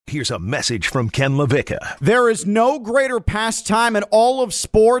Here's a message from Ken LaVicka. There is no greater pastime in all of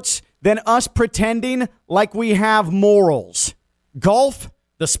sports than us pretending like we have morals. Golf,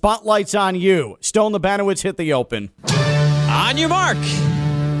 the spotlight's on you. Stone Labanowitz, hit the open. On your mark.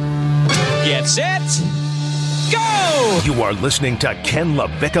 Get set. Go! You are listening to Ken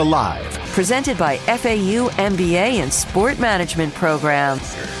LaVicka Live. Presented by FAU MBA and Sport Management Program.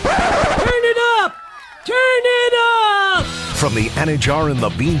 Turn it up! Turn it up! From the Anajar and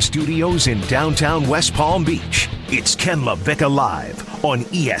Levine Studios in downtown West Palm Beach, it's Ken LaVicka Live on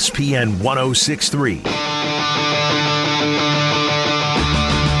ESPN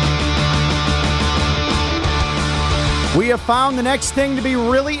 106.3. We have found the next thing to be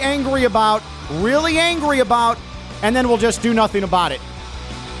really angry about, and then we'll just do nothing about it.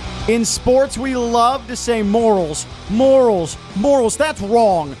 In sports, we love to say morals. That's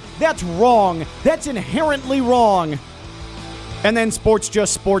wrong. That's inherently wrong. And then sports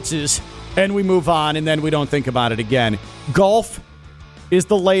just sportses, and we move on, and then we don't think about it again. Golf is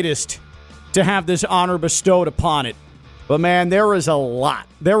the latest to have this honor bestowed upon it. But, man, there is a lot.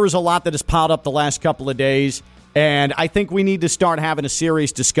 There is a lot that has piled up the last couple of days, and I think we need to start having a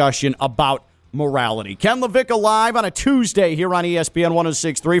serious discussion about morality. Ken LaVicka Live on a Tuesday here on ESPN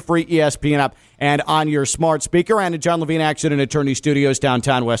 106.3, free ESPN app, and on your smart speaker. And at John Levine Accident Attorney Studios,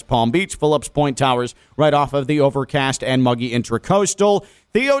 downtown West Palm Beach, Phillips Point Towers, right off of the overcast and muggy Intracoastal.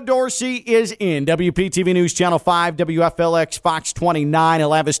 Theo Dorsey is in WPTV News Channel 5, WFLX Fox 29.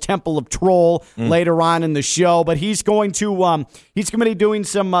 He'll have his Temple of Troll later on in the show, but he's going to be doing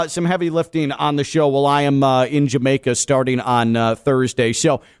some heavy lifting on the show while I am in Jamaica starting on Thursday.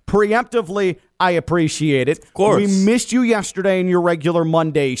 So preemptively, I appreciate it. Of course. We missed you yesterday in your regular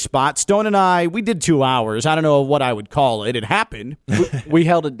Monday spot. Stone and I, we did 2 hours. I don't know what I would call it. It happened. We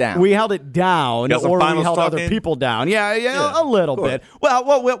held it down. We held it down, or we held other people down. Yeah, a little bit. Well,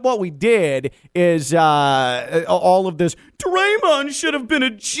 what we did is all of this, Draymond should have been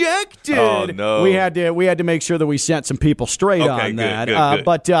ejected. Oh, no. We had to make sure that we set some people straight on that. Good.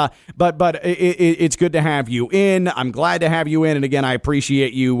 But it's good to have you in. I'm glad to have you in. And again, I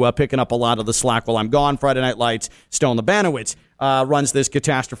appreciate you picking up a lot of the slack while I'm gone. Friday Night Lights, Stone Labanowitz runs this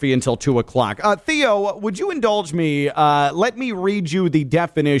catastrophe until 2 o'clock. Theo, would you indulge me? Let me read you the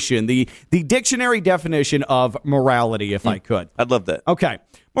definition, the dictionary definition of morality, if I could. I'd love that. Okay.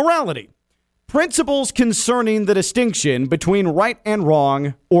 Morality. Principles concerning the distinction between right and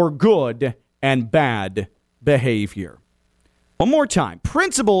wrong or good and bad behavior. One more time.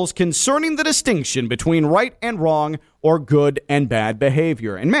 Principles concerning the distinction between right and wrong or good and bad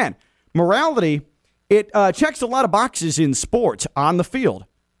behavior. And man, morality, it checks a lot of boxes in sports, on the field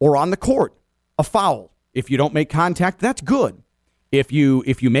or on the court. A foul. If you don't make contact, that's good. If you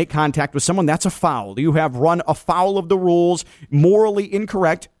make contact with someone, that's a foul. You have run afoul of the rules, morally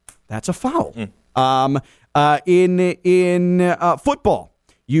incorrect, that's a foul. In football,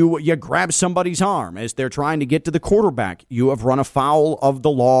 you grab somebody's arm as they're trying to get to the quarterback. You have run afoul of the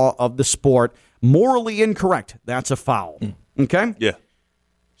law of the sport, morally incorrect. That's a foul. Okay? Yeah.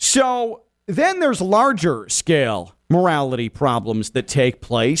 So then there's larger scale morality problems that take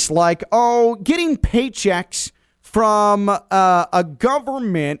place, like, getting paychecks from a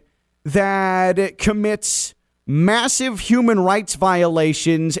government that commits massive human rights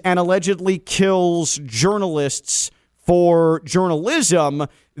violations and allegedly kills journalists for journalism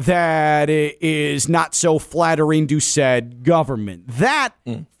that is not so flattering to said government. That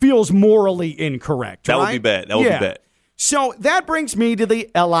feels morally incorrect, That right? would be bad. That would be bad. So that brings me to the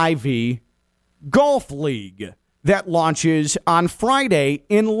LIV Golf League that launches on Friday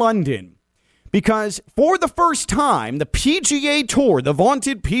in London. Because for the first time, the PGA Tour, the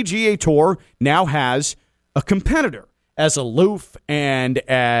vaunted PGA Tour, now has a competitor. As aloof and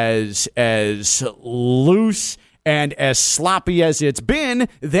as loose and as sloppy as it's been,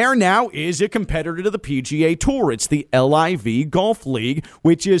 there now is a competitor to the PGA Tour. It's the LIV Golf League,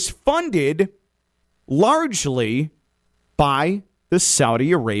 which is funded largely by the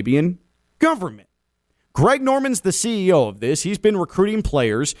Saudi Arabian government. Greg Norman's the CEO of this. He's been recruiting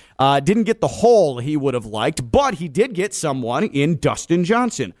players. Didn't get the haul he would have liked, but he did get someone in Dustin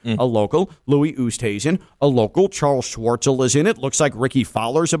Johnson, a local Louis Oosthuizen, a local Charles Schwartzel is in it. Looks like Ricky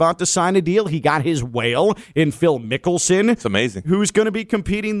Fowler's about to sign a deal. He got his whale in Phil Mickelson. It's amazing. Who's going to be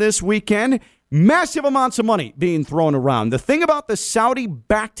competing this weekend. Massive amounts of money being thrown around. The thing about the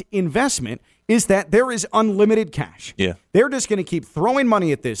Saudi-backed investment is that there is unlimited cash. Yeah. They're just going to keep throwing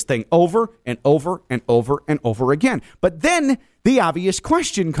money at this thing over and over and over and over again. But then the obvious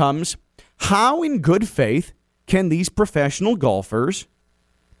question comes, how in good faith can these professional golfers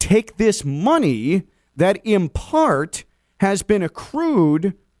take this money that in part has been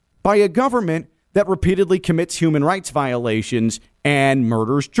accrued by a government that repeatedly commits human rights violations and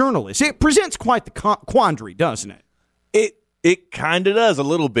murders journalists. It presents quite the quandary, doesn't it? It kind of does a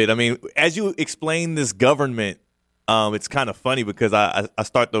little bit. I mean, as you explain this government, it's kind of funny because I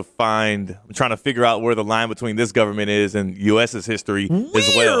start to I'm trying to figure out where the line between this government is and U.S.'s history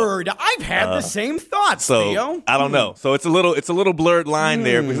as well. Weird. I've had the same thoughts, Theo. I don't know. So it's a little blurred line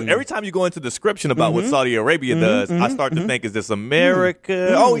there because every time you go into description about what Saudi Arabia does, I start to think, is this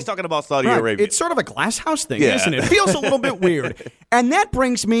America? Oh, he's talking about Saudi Arabia. It's sort of a glass house thing, isn't it? It feels a little bit weird. And that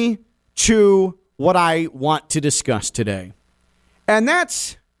brings me to what I want to discuss today. And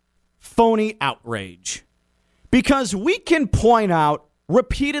that's phony outrage. Because we can point out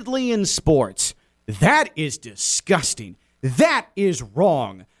repeatedly in sports, that is disgusting. That is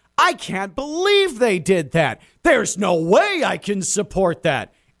wrong. I can't believe they did that. There's no way I can support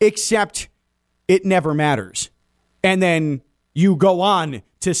that. Except it never matters. And then you go on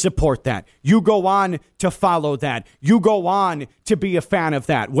to support that. You go on to follow that. You go on to be a fan of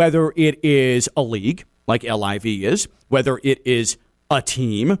that, whether it is a league, like LIV is, whether it is a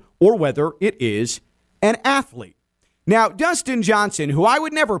team, or whether it is an athlete. Now, Dustin Johnson, who I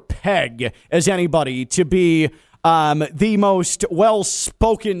would never peg as anybody to be the most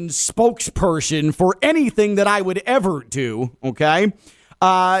well-spoken spokesperson for anything that I would ever do, okay?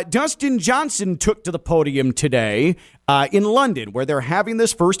 Dustin Johnson took to the podium today in London, where they're having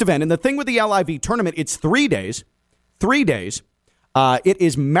this first event. And the thing with the LIV tournament, it's 3 days. 3 days. It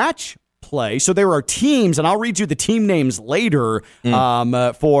is match play. So there are teams, and I'll read you the team names later.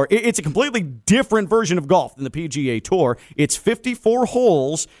 It's a completely different version of golf than the PGA Tour. It's 54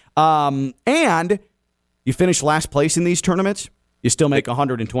 holes, and you finish last place in these tournaments, you still make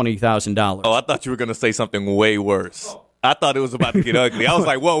 $120,000. Oh, I thought you were going to say something way worse. I thought it was about to get ugly. I was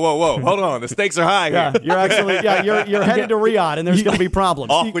like, whoa, hold on. The stakes are high here. You're headed to Riyadh, and there's going to be problems.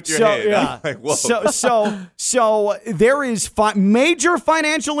 Off with your head. Yeah. Like, whoa. So there is major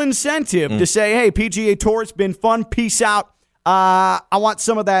financial incentive to say, hey, PGA Tour, it's been fun. Peace out. I want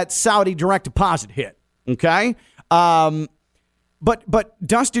some of that Saudi direct deposit hit. Okay? But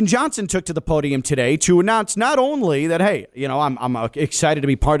Dustin Johnson took to the podium today to announce not only that, hey, I'm excited to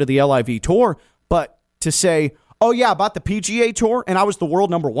be part of the LIV Tour, but to say, oh, yeah, about the PGA Tour, and I was the world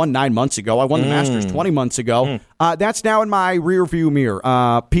number 1 9 months ago. I won the Masters 20 months ago. That's now in my rearview mirror.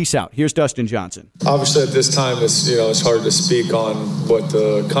 Peace out. Here's Dustin Johnson. Obviously, at this time, it's hard to speak on what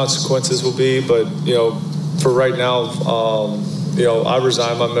the consequences will be, but, for right now, I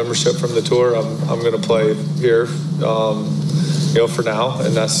resign my membership from the tour. I'm going to play here, for now,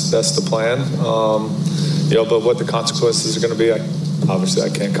 and that's the plan. But what the consequences are going to be, I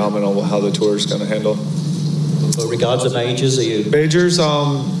can't comment on how the tour is going to handle. But regards to majors, are you? Majors,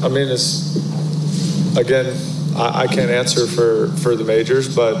 it's, again, I can't answer for the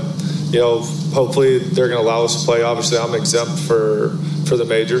majors, but, hopefully they're going to allow us to play. Obviously, I'm exempt for the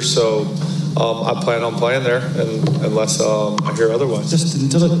majors, so I plan on playing there unless I hear otherwise.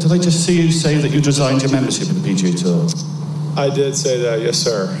 Did I just see you say that you resigned your membership in the PGA Tour? I did say that, yes,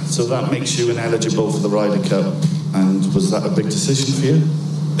 sir. So that makes you ineligible for the Ryder Cup, and was that a big decision for you?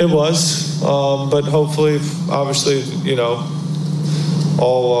 It was, but hopefully, obviously,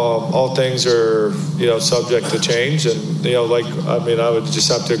 all things are, subject to change, and I would just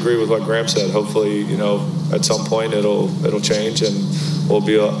have to agree with what Graham said. Hopefully, at some point it'll change, and we'll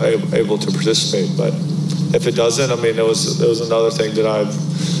be able to participate. But if it doesn't, it was another thing that I've,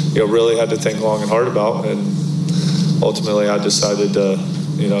 really had to think long and hard about, and ultimately I decided to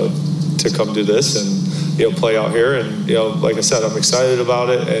come do this and play out here, and like I said, I'm excited about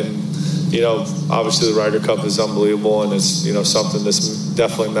it, and obviously the Ryder Cup is unbelievable, and it's something that's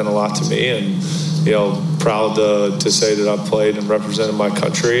definitely meant a lot to me, and proud to say that I've played and represented my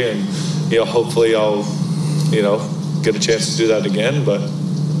country, and hopefully I'll get a chance to do that again, but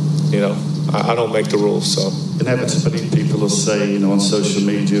I don't make the rules. So inevitably people will say on social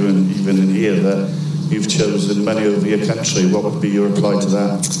media and even in here that you've chosen money over your country. What would be your reply to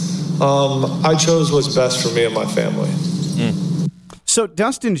that? I chose what's best for me and my family. So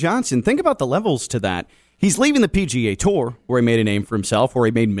Dustin Johnson, think about the levels to that. He's leaving the PGA Tour, where he made a name for himself, where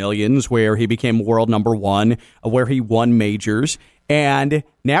he made millions, where he became world number 1, where he won majors, and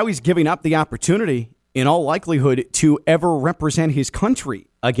now he's giving up the opportunity, in all likelihood, to ever represent his country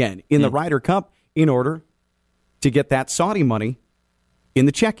again in the Ryder Cup in order to get that Saudi money in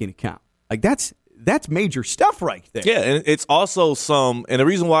the checking account. Like, that's major stuff right there. Yeah, and it's also and the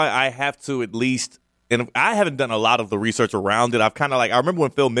reason why I have to at least, and I haven't done a lot of the research around it. I've kind of I remember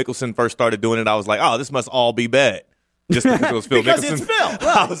when Phil Mickelson first started doing it, I was like, oh, this must all be bad. just because it was Phil because Mickelson. It's Phil. Right.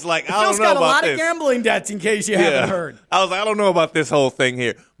 I was like, I Phil's don't know got about a lot this. of gambling debts, in case you haven't heard. I was like, I don't know about this whole thing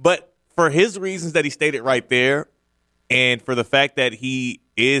here. But for his reasons that he stated right there, and for the fact that he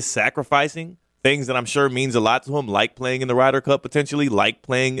is sacrificing things that I'm sure means a lot to him, like playing in the Ryder Cup potentially, like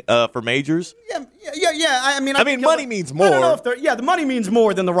playing for majors. Yeah. I mean, money means more. I don't know if the money means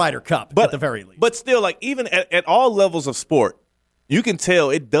more than the Ryder Cup at the very least. But still, like even at all levels of sport, you can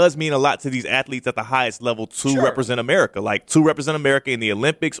tell it does mean a lot to these athletes at the highest level to represent America. Like to represent America in the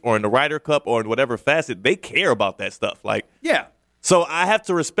Olympics or in the Ryder Cup or in whatever facet, they care about that stuff. Like, yeah. So I have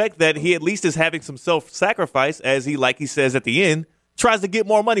to respect that he at least is having some self-sacrifice as he, like he says at the end, tries to get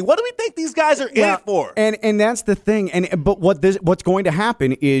more money. What do we think these guys are in it for? And that's the thing. But what's going to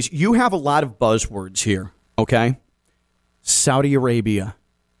happen is you have a lot of buzzwords here, okay? Saudi Arabia,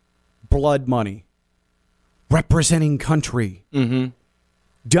 blood money, representing country. Mm-hmm.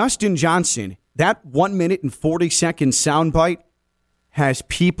 Dustin Johnson, that 1 minute and 40-second soundbite has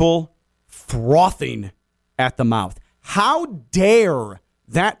people frothing at the mouth. How dare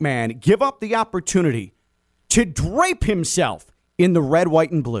that man give up the opportunity to drape himself in the red,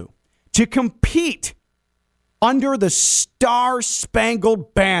 white, and blue, to compete under the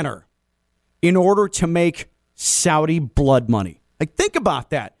star-spangled banner in order to make Saudi blood money. Like, think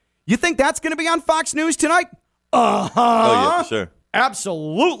about that. You think that's going to be on Fox News tonight? Uh-huh. Oh, yeah, for sure.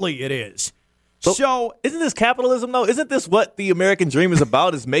 Absolutely it is. But so isn't this capitalism, though? Isn't this what the American dream is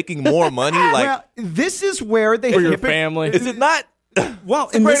about, is making more money? Like, well, this is where the for your family. Is it not? Well,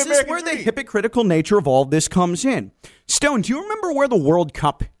 and this is where the hypocritical nature of all this comes in. Stone, do you remember where the World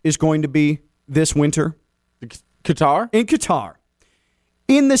Cup is going to be this winter? Qatar? In Qatar.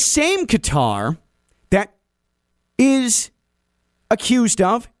 In the same Qatar that is accused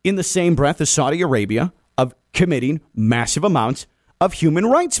of, in the same breath as Saudi Arabia, of committing massive amounts of human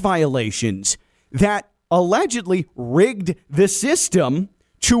rights violations that allegedly rigged the system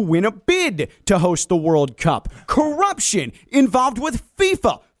to win a bid to host the World Cup. Corruption involved with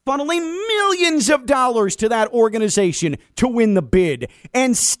FIFA, funneling millions of dollars to that organization to win the bid.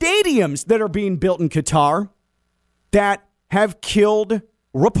 And stadiums that are being built in Qatar that have killed,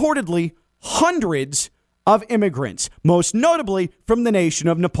 reportedly, hundreds of immigrants, most notably from the nation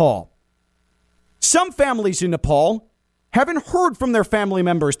of Nepal. Some families in Nepal haven't heard from their family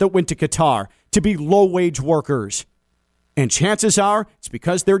members that went to Qatar to be low-wage workers. And chances are it's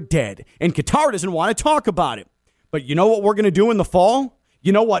because they're dead. And Qatar doesn't want to talk about it. But you know what we're going to do in the fall?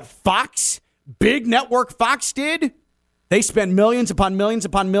 You know what Fox, big network Fox did? They spend millions upon millions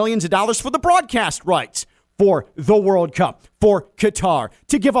upon millions of dollars for the broadcast rights for the World Cup, for Qatar,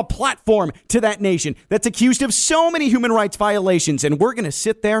 to give a platform to that nation that's accused of so many human rights violations. And we're going to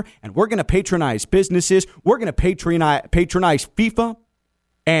sit there and we're going to patronize businesses. We're going to patronize FIFA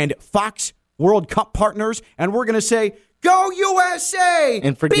and Fox World Cup partners. And we're going to say, go USA!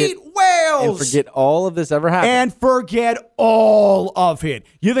 And beat Wales! And forget all of this ever happened. And forget all of it.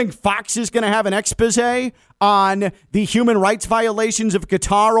 You think Fox is going to have an expose on the human rights violations of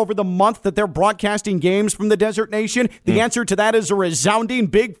Qatar over the month that they're broadcasting games from the desert nation? The answer to that is a resounding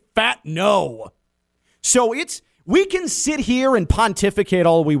big fat no. So we can sit here and pontificate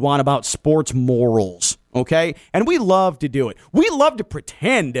all we want about sports morals, okay? And we love to do it. We love to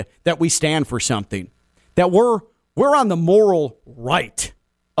pretend that we stand for something, that we're on the moral right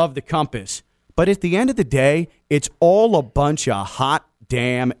of the compass. But at the end of the day, it's all a bunch of hot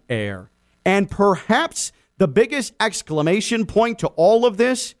damn air. And perhaps the biggest exclamation point to all of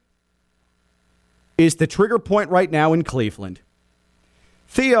this is the trigger point right now in Cleveland.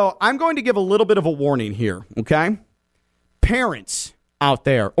 Theo, I'm going to give a little bit of a warning here, okay? Parents out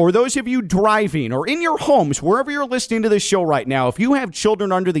there, or those of you driving or in your homes, wherever you're listening to this show right now, if you have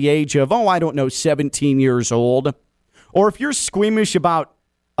children under the age of, 17 years old, or if you're squeamish about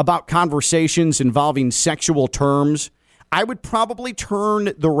conversations involving sexual terms, I would probably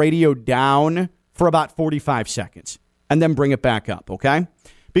turn the radio down for about 45 seconds and then bring it back up, okay?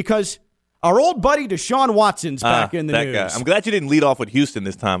 Because our old buddy Deshaun Watson's back in the news. Guy. I'm glad you didn't lead off with Houston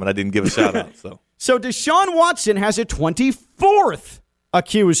this time and I didn't give a shout out. So Deshaun Watson has a 24th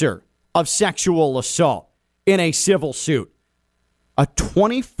accuser of sexual assault in a civil suit. A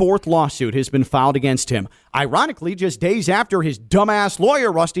 24th lawsuit has been filed against him. Ironically, just days after his dumbass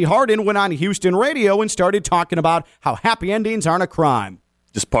lawyer, Rusty Hardin, went on Houston radio and started talking about how happy endings aren't a crime.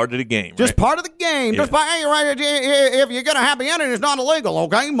 Just part of the game, Just part of the game. Yeah. If you get a happy ending, it's not illegal,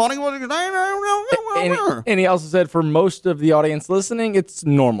 okay? Money. And he also said for most of the audience listening, it's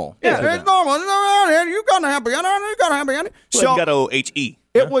normal. Yeah, it's normal. You got a happy ending. You got a happy ending. So, you got O-H-E.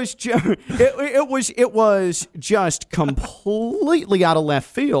 It was just completely out of left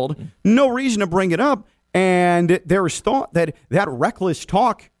field. No reason to bring it up. And there is thought that that reckless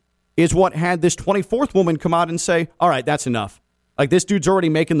talk is what had this 24th woman come out and say, all right, that's enough. Like, this dude's already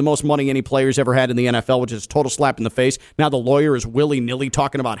making the most money any player's ever had in the NFL, which is a total slap in the face. Now the lawyer is willy-nilly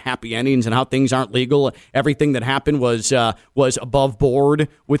talking about happy endings and how things aren't legal. Everything that happened was above board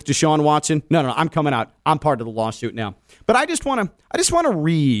with Deshaun Watson. No, I'm coming out. I'm part of the lawsuit now. But I just want to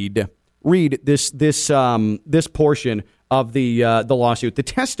read this portion of the lawsuit, the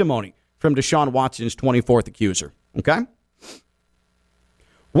testimony from Deshaun Watson's 24th accuser. Okay.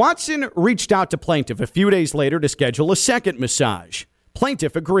 Watson reached out to plaintiff a few days later to schedule a second massage.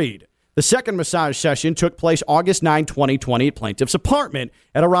 Plaintiff agreed. The second massage session took place August 9, 2020 at plaintiff's apartment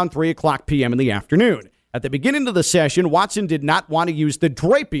at around 3 o'clock p.m. in the afternoon. At the beginning of the session, Watson did not want to use the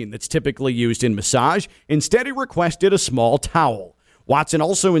draping that's typically used in massage. Instead, he requested a small towel. Watson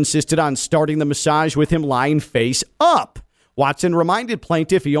also insisted on starting the massage with him lying face up. Watson reminded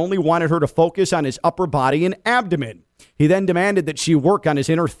plaintiff he only wanted her to focus on his upper body and abdomen. He then demanded that she work on his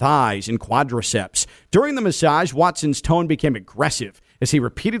inner thighs and quadriceps. During the massage, Watson's tone became aggressive as he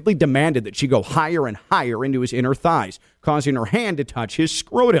repeatedly demanded that she go higher and higher into his inner thighs, causing her hand to touch his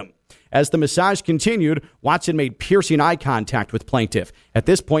scrotum. As the massage continued, Watson made piercing eye contact with plaintiff. At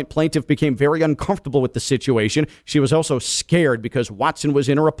this point, plaintiff became very uncomfortable with the situation. She was also scared because Watson was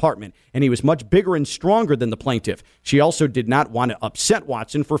in her apartment, and he was much bigger and stronger than the plaintiff. She also did not want to upset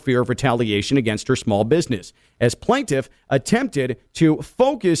Watson for fear of retaliation against her small business. As plaintiff attempted to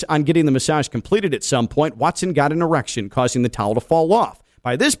focus on getting the massage completed at some point, Watson got an erection, causing the towel to fall off.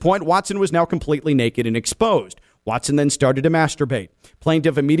 By this point, Watson was now completely naked and exposed. Watson then started to masturbate.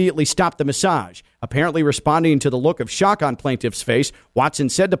 Plaintiff immediately stopped the massage. Apparently responding to the look of shock on plaintiff's face, Watson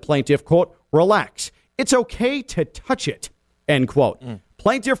said to plaintiff, quote, relax. It's okay to touch it, end quote.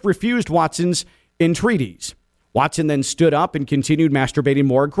 Plaintiff refused Watson's entreaties. Watson then stood up and continued masturbating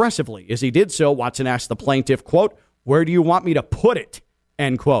more aggressively. As he did so, Watson asked the plaintiff, quote, where do you want me to put it,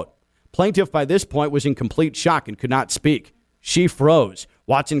 end quote. Plaintiff by this point was in complete shock and could not speak. She froze.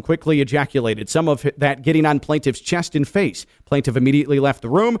 Watson quickly ejaculated, some of that getting on plaintiff's chest and face. Plaintiff immediately left the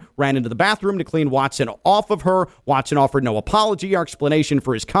room, ran into the bathroom to clean Watson off of her. Watson offered no apology or explanation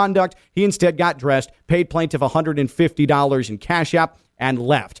for his conduct. He instead got dressed, paid plaintiff $150 in Cash App, and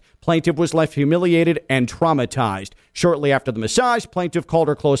left. Plaintiff was left humiliated and traumatized. Shortly after the massage, plaintiff called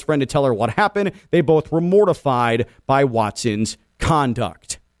her close friend to tell her what happened. They both were mortified by Watson's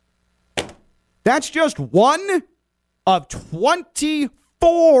conduct. That's just one of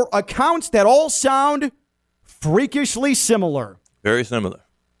 24 accounts that all sound freakishly similar. Very similar.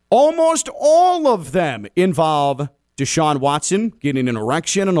 Almost all of them involve Deshaun Watson getting an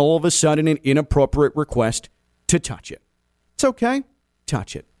erection and all of a sudden an inappropriate request to touch it. It's okay.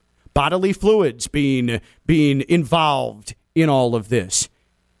 Touch it. Bodily fluids being involved in all of this.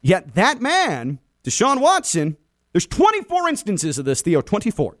 Yet that man, Deshaun Watson, there's 24 instances of this, Theo.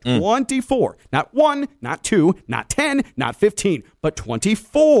 24. 24. Not 1, not 2, not 10, not 15, but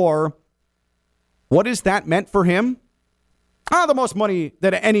 24. What has that meant for him? The most money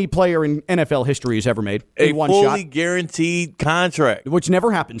that any player in NFL history has ever made. A fully guaranteed contract. Which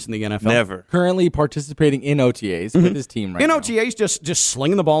never happens in the NFL. Never. Currently participating in OTAs with his team right now. In OTAs, just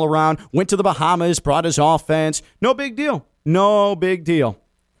slinging the ball around. Went to the Bahamas, brought his offense. No big deal. No big deal.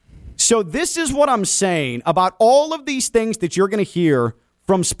 So this is what I'm saying about all of these things that you're going to hear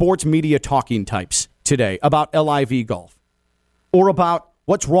from sports media talking types today about LIV golf or about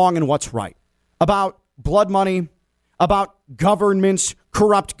what's wrong and what's right, about blood money, about governments,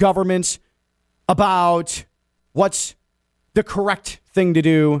 corrupt governments, about what's the correct thing to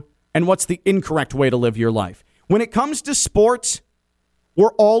do and what's the incorrect way to live your life. When it comes to sports,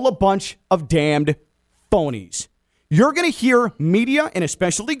 we're all a bunch of damned phonies. You're going to hear media, and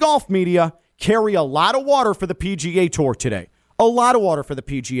especially golf media, carry a lot of water for the PGA Tour today. A lot of water for the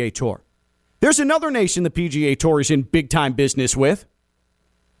PGA Tour. There's another nation the PGA Tour is in big-time business with.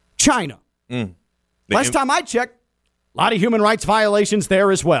 China. Last time I checked, a lot of human rights violations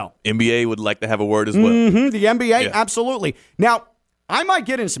there as well. NBA would like to have a word as well. The NBA, absolutely. Now, I might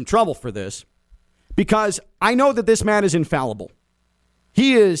get in some trouble for this because I know that this man is infallible.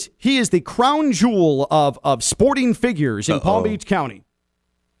 He is the crown jewel of sporting figures in Palm Beach County.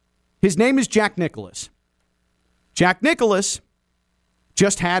 His name is Jack Nicklaus. Jack Nicklaus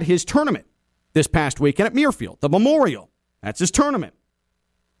just had his tournament this past weekend at Muirfield, the Memorial. That's his tournament.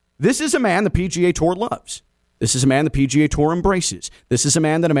 This is a man the PGA Tour loves. This is a man the PGA Tour embraces. This is a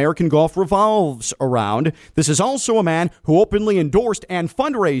man that American golf revolves around. This is also a man who openly endorsed and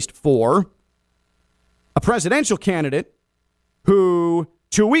fundraised for a presidential candidate who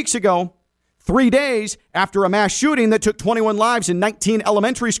 2 weeks ago, 3 days after a mass shooting that took 21 lives and 19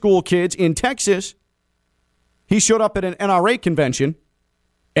 elementary school kids in Texas, He showed up at an NRA convention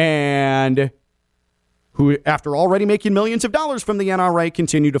and who, after already making millions of dollars from the NRA,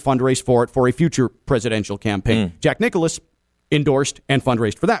 continued to fundraise for it for a future presidential campaign. Jack Nicklaus endorsed and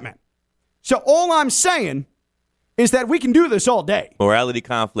fundraised for that man. So all I'm saying is that we can do this all day. Morality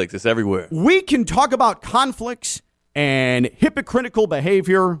conflicts, it's everywhere. We can talk about conflicts and hypocritical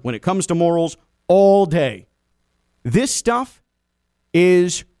behavior when it comes to morals all day. This stuff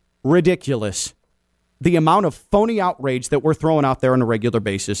is ridiculous. The amount of phony outrage that we're throwing out there on a regular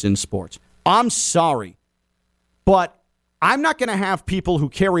basis in sports. I'm sorry, but I'm not going to have people who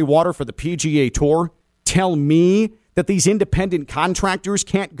carry water for the PGA Tour tell me that these independent contractors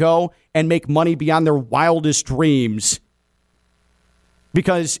can't go and make money beyond their wildest dreams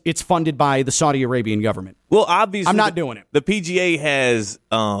because it's funded by the Saudi Arabian government. Well, obviously, I'm not doing it. The PGA has,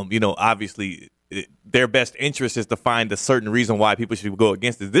 obviously, their best interest is to find a certain reason why people should go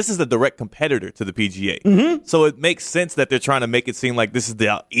against it. This is a direct competitor to the PGA. Mm-hmm. So it makes sense that they're trying to make it seem like this is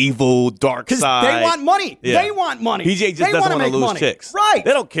the evil, dark side. Because they want money. Yeah. They want money. PGA just doesn't want to lose chicks. Right.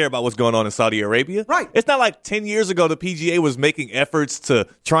 They don't care about what's going on in Saudi Arabia. Right. It's not like 10 years ago the PGA was making efforts to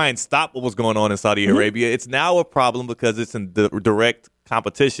try and stop what was going on in Saudi Arabia. It's now a problem because it's in direct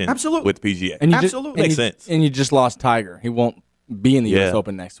competition with PGA. And Absolutely. Makes sense. And you just lost Tiger. He won't be in the U.S.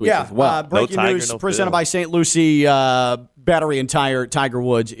 Open next week as well. Breaking news presented by St. Lucie Battery and Tire. Tiger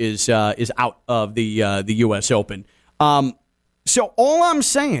Woods is out of the U.S. Open. So all I'm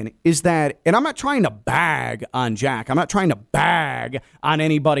saying is that, and I'm not trying to bag on Jack. I'm not trying to bag on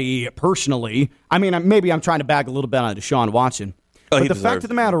anybody personally. I mean, maybe I'm trying to bag a little bit on Deshaun Watson. But the fact of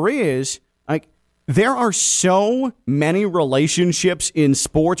the matter is, like, there are so many relationships in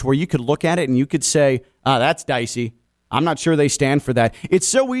sports where you could look at it and you could say, that's dicey. I'm not sure they stand for that. It's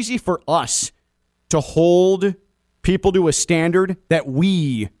so easy for us to hold people to a standard that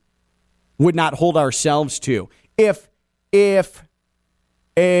we would not hold ourselves to. If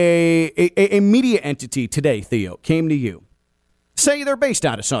a media entity today, Theo, came to you, say they're based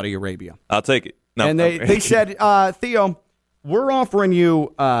out of Saudi Arabia. I'll take it. No, and they said, Theo, we're offering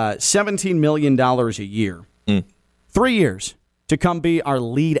you $17 million a year, 3 years, to come be our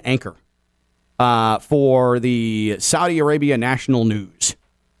lead anchor for the Saudi Arabia national news.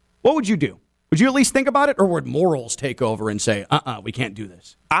 What would you do? Would you at least think about it, or would morals take over and say, we can't do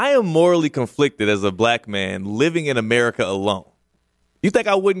this? I am morally conflicted as a black man living in America alone. You think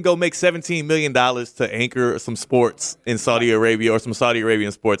I wouldn't go make $17 million to anchor some sports in Saudi Arabia or some Saudi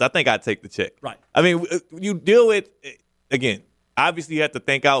Arabian sports? I think I'd take the check. Right. I mean, you deal with, again, obviously you have to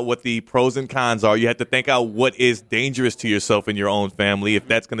think out what the pros and cons are. You have to think out what is dangerous to yourself and your own family, if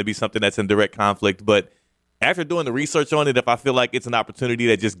that's going to be something that's in direct conflict. But after doing the research on it, if I feel like it's an opportunity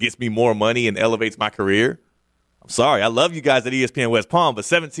that just gets me more money and elevates my career, I'm sorry. I love you guys at ESPN West Palm, but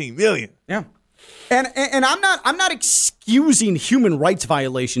 $17 million. Yeah. And I'm not excusing human rights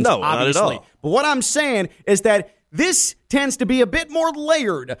violations, obviously. Not at all. But what I'm saying is that this tends to be a bit more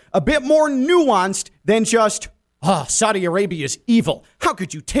layered, a bit more nuanced than just, Saudi Arabia's evil. How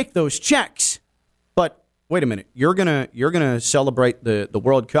could you take those checks? But wait a minute. You're gonna celebrate the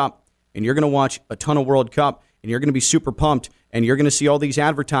World Cup, and you're gonna watch a ton of World Cup, and you're gonna be super pumped, and you're gonna see all these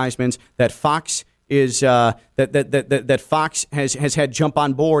advertisements that Fox is that Fox has had jump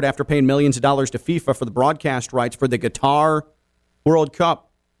on board after paying millions of dollars to FIFA for the broadcast rights for the Qatar World Cup.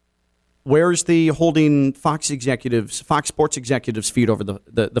 Where's the holding Fox Sports executives' feet over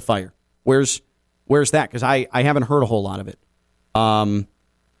the fire? Where's that? Because I haven't heard a whole lot of it.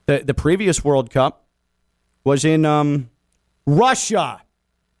 The previous World Cup was in Russia.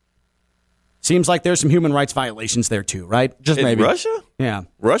 Seems like there's some human rights violations there too, right? Just maybe Russia. Yeah,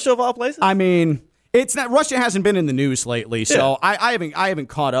 Russia of all places. I mean. It's not. Russia hasn't been in the news lately, so yeah. I haven't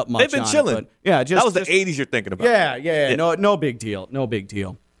caught up much. They've been chilling. It, yeah, that was the 80s you're thinking about. Yeah. No big deal. No big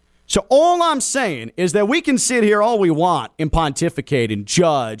deal. So all I'm saying is that we can sit here all we want and pontificate and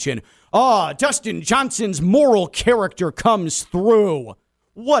judge and Dustin Johnson's moral character comes through.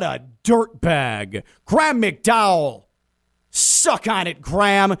 What a dirtbag, Graham McDowell. Suck on it,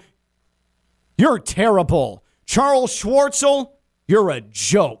 Graham. You're terrible. Charles Schwartzel, you're a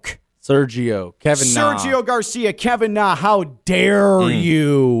joke. Sergio Garcia, Kevin Na, how dare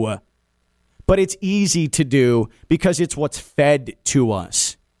you? But it's easy to do because it's what's fed to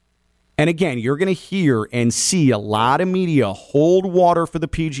us. And again, you're going to hear and see a lot of media hold water for the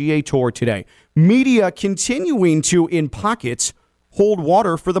PGA Tour today. Media continuing to, in pockets, hold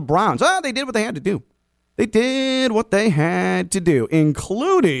water for the Browns. They did what they had to do. They did what they had to do,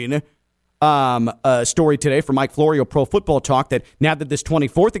 including a story today from Mike Florio, Pro Football Talk, that now that this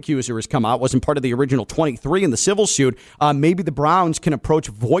 24th accuser has come out, wasn't part of the original 23 in the civil suit, maybe the Browns can approach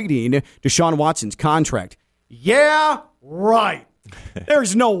voiding Deshaun Watson's contract. Yeah, right.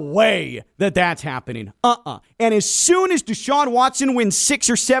 There's no way that that's happening. And as soon as Deshaun Watson wins 6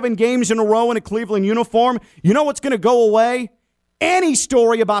 or 7 games in a row in a Cleveland uniform, you know what's going to go away? Any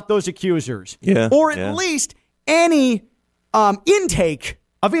story about those accusers. Yeah, or at least any intake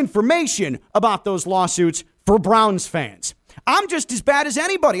of information about those lawsuits for Browns fans. I'm just as bad as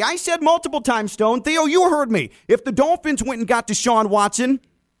anybody. I said multiple times, Stone. Theo, you heard me. If the Dolphins went and got Deshaun Watson,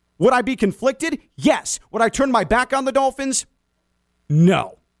 would I be conflicted? Yes. Would I turn my back on the Dolphins?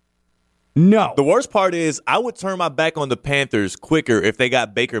 No. The worst part is I would turn my back on the Panthers quicker if they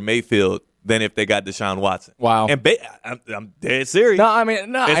got Baker Mayfield than if they got Deshaun Watson. Wow. And I'm dead serious. No, I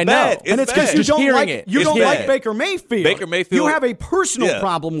mean, no, it's I bad. know. And it's because you don't like Baker Mayfield. Baker Mayfield. You have a personal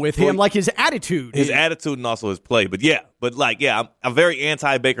problem with him, like his attitude. His attitude and also his play. I'm very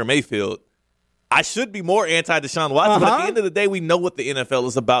anti-Baker Mayfield. I should be more anti-Deshaun Watson, but at the end of the day, we know what the NFL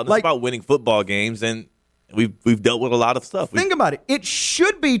is about. It's about winning football games, and we've dealt with a lot of stuff. Think about it. It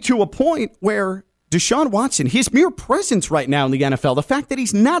should be to a point where Deshaun Watson, his mere presence right now in the NFL, the fact that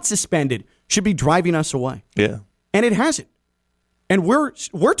he's not suspended, should be driving us away. Yeah. And it hasn't. And we're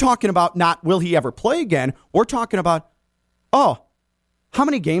talking about not will he ever play again. We're talking about, how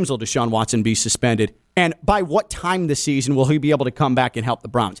many games will Deshaun Watson be suspended? And by what time this season will he be able to come back and help the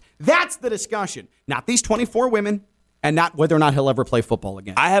Browns? That's the discussion. Not these 24 women, and not whether or not he'll ever play football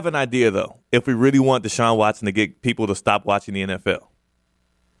again. I have an idea, though. If we really want Deshaun Watson to get people to stop watching the NFL,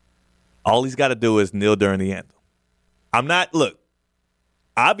 all he's got to do is kneel during the anthem.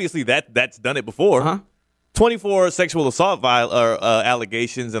 Obviously that's done it before. 24 sexual assault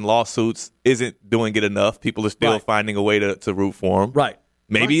allegations and lawsuits isn't doing it enough. People are still finding a way to root for him. Right.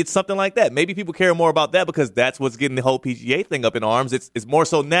 Maybe it's something like that. Maybe people care more about that because that's what's getting the whole PGA thing up in arms. It's more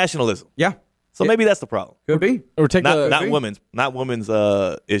so nationalism. Yeah. So maybe that's the problem. Could be. Or take not women's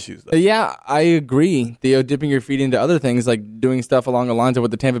issues. Though. Yeah, I agree. Theo, dipping your feet into other things like doing stuff along the lines of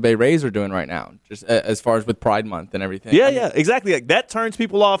what the Tampa Bay Rays are doing right now, just as far as with Pride Month and everything. Yeah, exactly. Like, that turns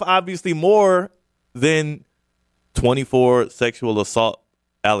people off obviously more than 24 sexual assault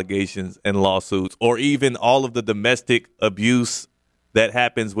allegations and lawsuits, or even all of the domestic abuse that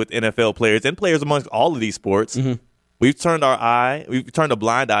happens with NFL players and players amongst all of these sports. Mm-hmm. We've turned a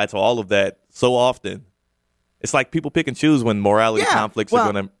blind eye to all of that so often. It's like people pick and choose when morality conflicts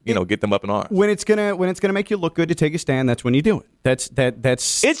are going to, get them up in arms. When it's gonna make you look good to take a stand, that's when you do it. That's.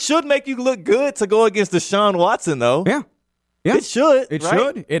 It should make you look good to go against Deshaun Watson, though. Yeah. It should. It right?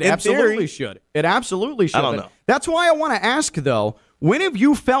 should. It in absolutely theory. should. It absolutely should. I don't know. That's why I want to ask, though, when have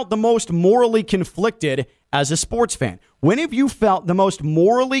you felt the most morally conflicted as a sports fan? When have you felt the most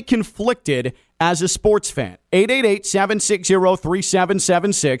morally conflicted as a sports fan?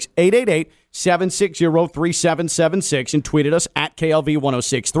 888-760-3776, 888-760-3776, and tweeted us at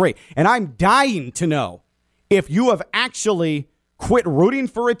KLV1063. And I'm dying to know if you have actually quit rooting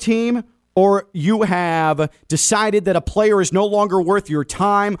for a team, or you have decided that a player is no longer worth your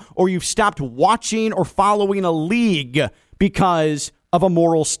time, or you've stopped watching or following a league because of a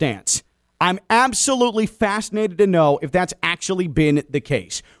moral stance. I'm absolutely fascinated to know if that's actually been the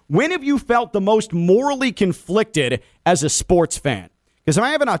case. When have you felt the most morally conflicted as a sports fan? Because I'm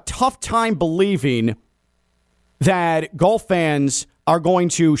having a tough time believing that golf fans are going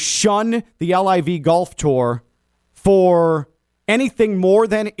to shun the LIV golf tour for anything more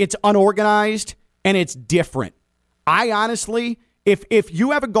than it's unorganized and it's different. I honestly, if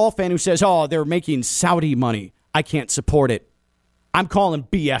you have a golf fan who says, they're making Saudi money, I can't support it, I'm calling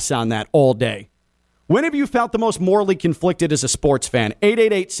BS on that all day. When have you felt the most morally conflicted as a sports fan?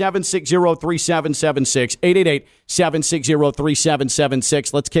 888-760-3776,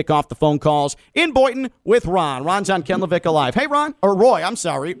 888-760-3776. Let's kick off the phone calls in Boynton with Ron. Ron's on Ken LaVicka Live. Hey, Ron. Or Roy, I'm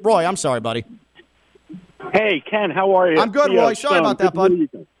sorry. Roy, I'm sorry, buddy. Hey, Ken, how are you? I'm good, Roy. Sorry about that, bud.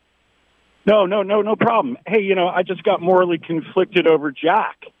 No problem. Hey, I just got morally conflicted over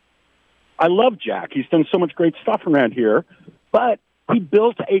Jack. I love Jack. He's done so much great stuff around here. But he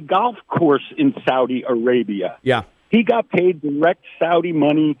built a golf course in Saudi Arabia. Yeah. He got paid direct Saudi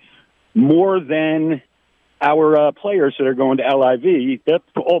money more than our players that are going to LIV. That's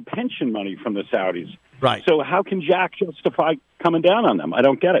all pension money from the Saudis. Right. So how can Jack justify coming down on them? I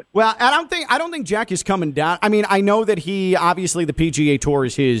don't get it. Well, I don't think Jack is coming down. I mean, I know that he obviously the PGA Tour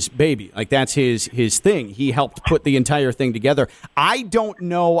is his baby. Like that's his thing. He helped put the entire thing together. I don't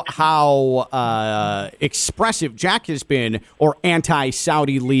know how expressive Jack has been or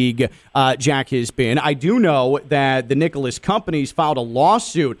anti-Saudi League Jack has been. I do know that the Nicklaus companies filed a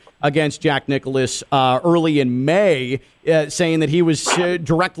lawsuit against Jack Nicklaus early in May, saying that he was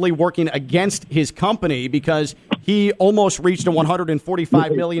directly working against his company because he almost reached a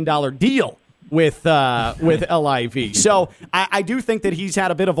 $145 million deal with LIV. So I do think that he's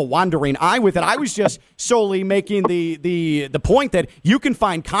had a bit of a wandering eye with it. I was just solely making the point that you can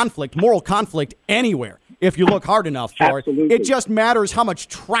find conflict, moral conflict, anywhere if you look hard enough for Absolutely. it. It just matters how much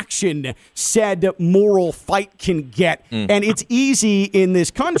traction said moral fight can get. And it's easy in this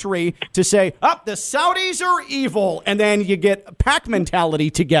country to say, the Saudis are evil. And then you get pack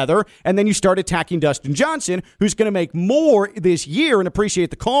mentality together, and then you start attacking Dustin Johnson, who's going to make more this year, and appreciate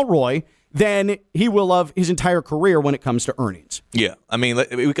the call, Roy, than he will of his entire career when it comes to earnings. Yeah. I mean,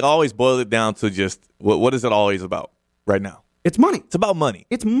 we can always boil it down to just what is it always about right now? It's money. It's about money.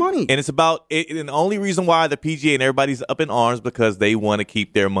 It's money. And it's about it. And the only reason why the PGA and everybody's up in arms because they want to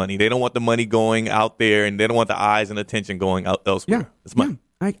keep their money. They don't want the money going out there, and they don't want the eyes and attention going out elsewhere. Yeah. It's money.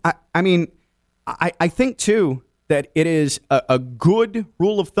 Yeah. I mean, I think, too, that it is a good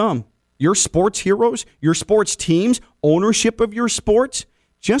rule of thumb. Your sports heroes, your sports teams, ownership of your sports,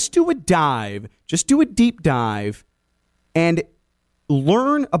 just do a dive, just do a deep dive, and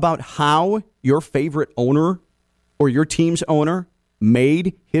learn about how your favorite owner or your team's owner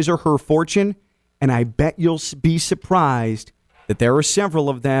made his or her fortune, and I bet you'll be surprised that there are several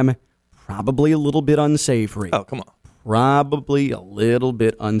of them probably a little bit unsavory. Oh, come on. Probably a little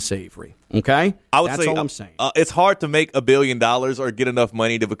bit unsavory. Okay? That's all I'm saying. It's hard to make $1 billion or get enough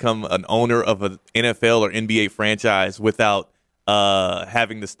money to become an owner of an NFL or NBA franchise without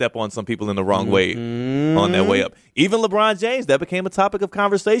having to step on some people in the wrong way on that way up. Even LeBron James, that became a topic of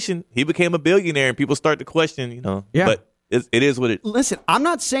conversation. He became a billionaire, and people start to question, Yeah. But it is what it is. Listen, I'm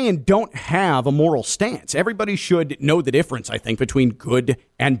not saying don't have a moral stance. Everybody should know the difference, I think, between good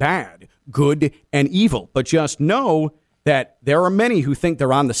and bad, good and evil. But just know that there are many who think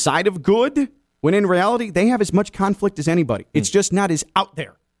they're on the side of good, when in reality, they have as much conflict as anybody. It's just not as out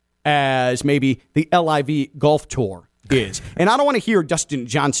there as maybe the LIV Golf Tour is. And I don't want to hear Dustin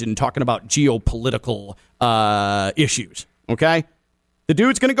Johnson talking about geopolitical issues, okay? The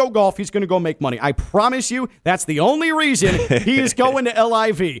dude's going to go golf. He's going to go make money. I promise you, that's the only reason he is going to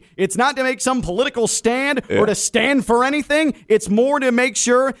LIV. It's not to make some political stand or to stand for anything. It's more to make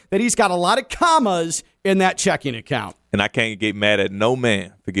sure that he's got a lot of commas in that checking account. And I can't get mad at no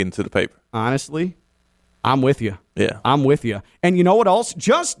man for getting to the paper. Honestly, I'm with you. Yeah. I'm with you. And you know what else?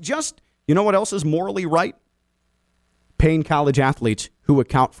 Just you know what else is morally right? Paying college athletes who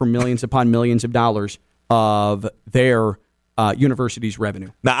account for millions upon millions of dollars of their university's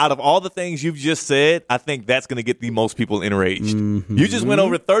revenue. Now, out of all the things you've just said, I think that's going to get the most people enraged. You just went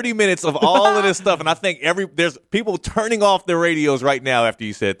over 30 minutes of all of this stuff, and I think there's people turning off their radios right now after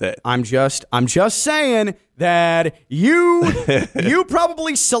you said that. I'm just saying that you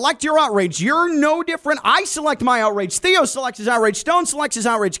probably select your outrage. You're no different. I select my outrage. Theo selects his outrage. Stone selects his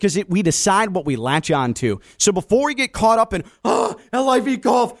outrage because we decide what we latch on to. So before you get caught up in, LIV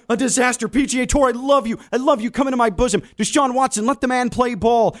Golf, a disaster, PGA Tour, I love you. I love you. Come into my bosom. Deshaun Watson, let the man play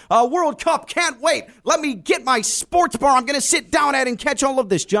ball. World Cup, can't wait. Let me get my sports bar. I'm going to sit down at and catch all of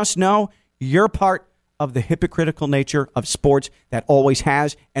this. Just know you're part of the hypocritical nature of sports that always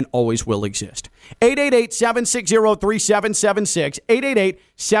has and always will exist. 888-760-3776.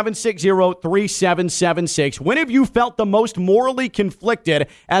 888-760-3776. When have you felt the most morally conflicted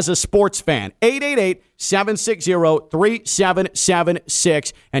as a sports fan?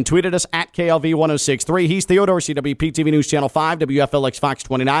 888-760-3776. And tweeted us at KLV1063. He's Theodore, CWPTV News Channel 5, WFLX Fox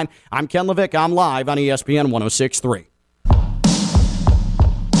 29. I'm Ken Levick. I'm live on ESPN 1063.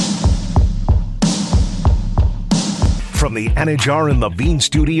 From the Anajar and Levine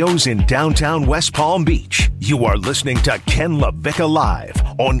Studios in downtown West Palm Beach, you are listening to Ken LaVicka Live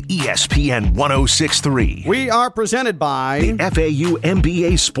on ESPN 1063. We are presented by the FAU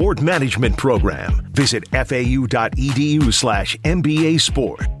MBA Sport Management Program. Visit fau.edu/MBA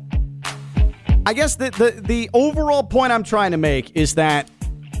Sport. I guess the overall point I'm trying to make is that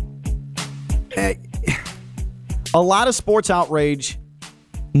a lot of sports outrage,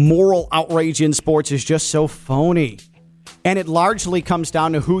 moral outrage in sports is just so phony. And it largely comes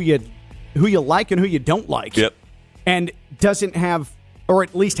down to who you like and who you don't like. Yep. And doesn't have, or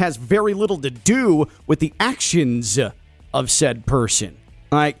at least has very little to do with the actions of said person.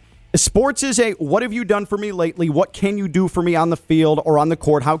 Like, sports is what have you done for me lately? What can you do for me on the field or on the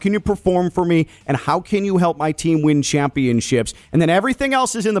court? How can you perform for me? And how can you help my team win championships? And then everything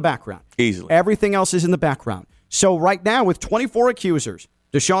else is in the background. Easily. Everything else is in the background. So right now, with 24 accusers,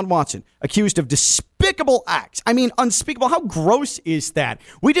 Deshaun Watson, accused of despicable acts. I mean, unspeakable. How gross is that?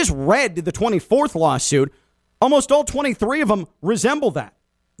 We just read the 24th lawsuit. Almost all 23 of them resemble that.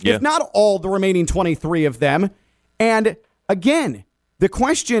 Yeah. If not all the remaining 23 of them. And again, the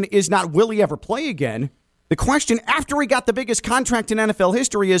question is not will he ever play again? The question after he got the biggest contract in NFL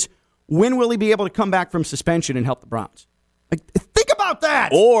history is, when will he be able to come back from suspension and help the Browns? Like, think about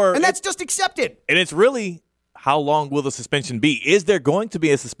that. And that's just accepted. And it's really, how long will the suspension be? Is there going to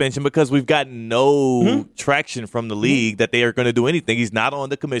be a suspension? Because we've gotten no traction from the league that they are going to do anything. He's not on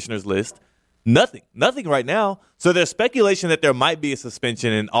the commissioner's list. Nothing right now. So there's speculation that there might be a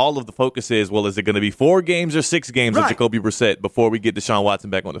suspension, and all of the focus is, well, is it going to be 4 games or 6 games with Jacoby Brissett before we get Deshaun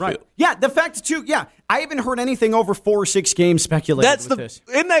Watson back on the field? Yeah, the fact, too, I haven't heard anything over 4 or 6 games speculated with this.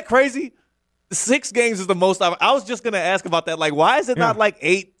 Isn't that crazy? 6 games is the most. I was just going to ask about that. Like, why is it not like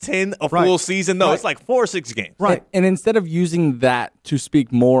 8, 10, a full season? No, it's like 4 or 6 games. Right. And instead of using that to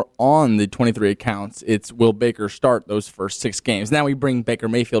speak more on the 23 accounts, it's will Baker start those first 6 games? Now we bring Baker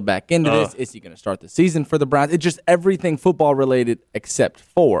Mayfield back into this. Is he going to start the season for the Browns? It's just everything football related except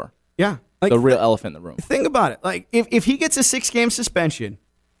for the real elephant in the room. Think about it. Like, if he gets a 6-game suspension,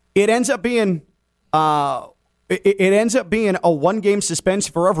 it ends up being a 1-game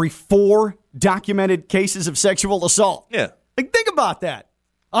suspension for every 4 documented cases of sexual assault. Yeah. Like, think about that.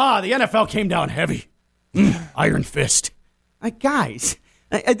 The NFL came down heavy. Iron fist. Like, guys,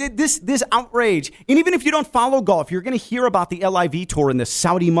 this outrage. And even if you don't follow golf, you're going to hear about the LIV tour and the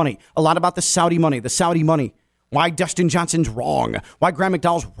Saudi money. A lot about the Saudi money. Why Dustin Johnson's wrong. Why Graham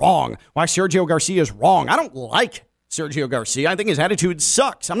McDowell's wrong. Why Sergio Garcia's wrong. I don't like Sergio Garcia. I think his attitude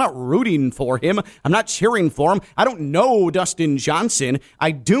sucks. I'm not rooting for him. I'm not cheering for him. I don't know Dustin Johnson.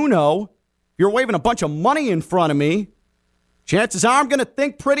 I do know if you're waving a bunch of money in front of me, chances are I'm going to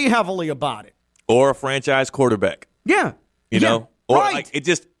think pretty heavily about it. Or a franchise quarterback. Yeah. You know? Or like it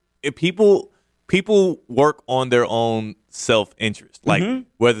just, if people work on their own self-interest, like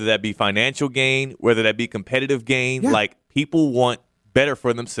whether that be financial gain, whether that be competitive gain, like people want better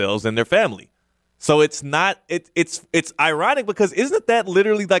for themselves and their family. So it's not it's ironic because isn't that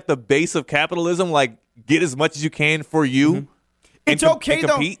literally like the base of capitalism? Like get as much as you can for you. It's okay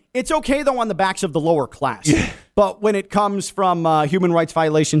though. It's okay though on the backs of the lower class. But when it comes from human rights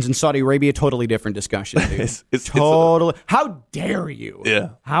violations in Saudi Arabia, totally different discussion. Dude. Totally. How dare you? Yeah.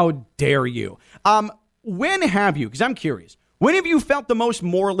 How dare you? When have you? Because I'm curious. When have you felt the most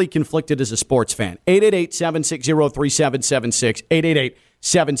morally conflicted as a sports fan? 888-760-3776.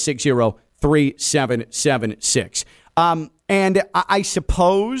 888-760-3776. And I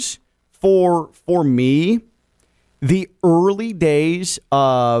suppose for me, the early days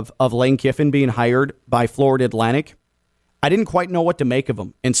of Lane Kiffin being hired by Florida Atlantic, I didn't quite know what to make of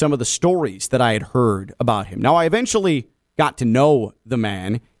him and some of the stories that I had heard about him. Now, I eventually got to know the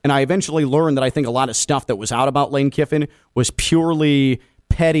man, and I eventually learned that I think a lot of stuff that was out about Lane Kiffin was purely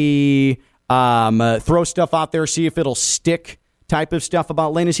petty, throw stuff out there, see if it'll stick type of stuff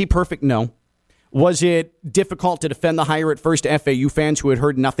about Lane. Is he perfect? No. Was it difficult to defend the hire at first to FAU fans who had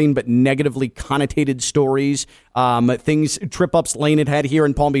heard nothing but negatively connotated stories, trip-ups Lane had here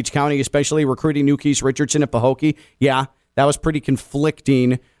in Palm Beach County, especially recruiting New Keith Richardson at Pahokee? Yeah, that was pretty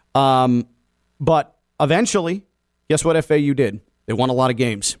conflicting. But eventually, guess what FAU did? They won a lot of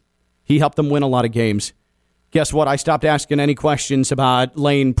games. He helped them win a lot of games. Guess what? I stopped asking any questions about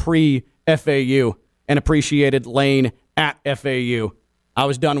Lane pre-FAU and appreciated Lane at FAU. I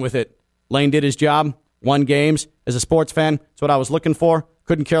was done with it. Lane did his job, won games. As a sports fan, that's what I was looking for.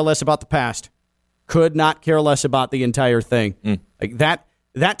 Couldn't care less about the past. Could not care less about the entire thing. Like that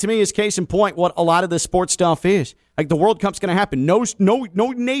to me is case in point what a lot of this sports stuff is. Like the World Cup's going to happen. No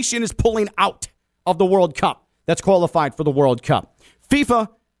nation is pulling out of the World Cup that's qualified for the World Cup. FIFA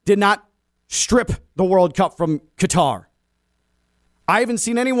did not strip the World Cup from Qatar. I haven't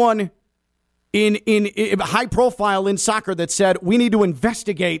seen anyone in high profile in soccer that said we need to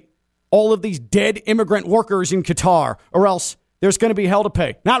investigate all of these dead immigrant workers in Qatar, or else there's going to be hell to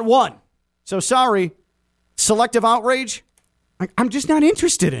pay. Not one. So sorry, selective outrage. I'm just not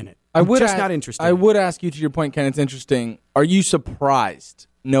interested in it. Not interested. I would ask you, to your point, Ken, it's interesting. Are you surprised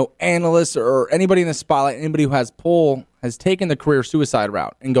no analysts or anybody in the spotlight, anybody who has pull, has taken the career suicide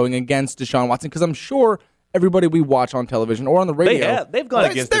route and going against Deshaun Watson? Because I'm sure everybody we watch on television or on the radio, they've gone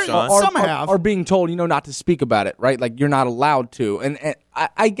against Deshaun. Some are being told, not to speak about it, right? Like you're not allowed to. And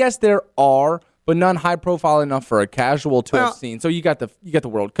I guess there are, but none high profile enough for a casual to have seen. So you got the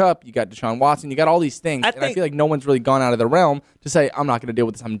World Cup, you got Deshaun Watson, you got all these things, and I feel like no one's really gone out of the realm to say I'm not going to deal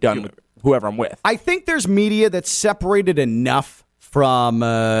with this. I'm done with whoever I'm with. I think there's media that's separated enough from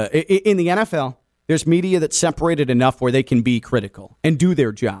in the NFL. There's media that's separated enough where they can be critical and do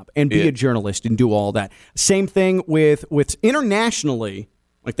their job and be a journalist and do all that. Same thing with internationally.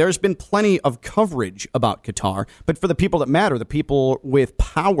 Like there's been plenty of coverage about Qatar, but for the people that matter, the people with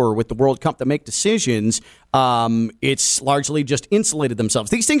power with the World Cup that make decisions, it's largely just insulated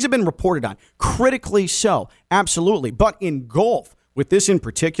themselves. These things have been reported on, critically so, absolutely. But in golf, with this in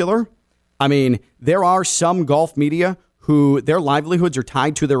particular, I mean, there are some golf media who their livelihoods are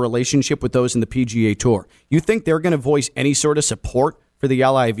tied to their relationship with those in the PGA Tour. You think they're going to voice any sort of support for the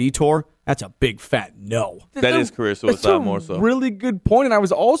LIV Tour? That's a big fat no. That is career suicide more so. Really good point. And I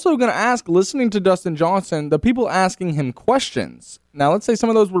was also going to ask, listening to Dustin Johnson, the people asking him questions. Now, let's say some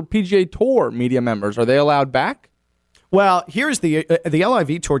of those were PGA Tour media members. Are they allowed back? Well, here's the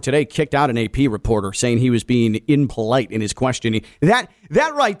LIV Tour today kicked out an AP reporter saying he was being impolite in his questioning. That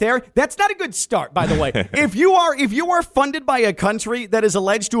right there, that's not a good start, by the way. If you are funded by a country that is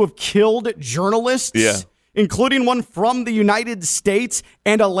alleged to have killed journalists, including one from the United States,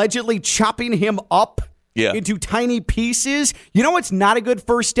 and allegedly chopping him up into tiny pieces, you know it's not a good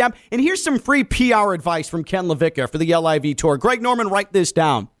first step? And here's some free PR advice from Ken LaVicka for the LIV Tour. Greg Norman, write this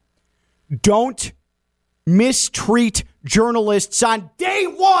down. Don't mistreat journalists on day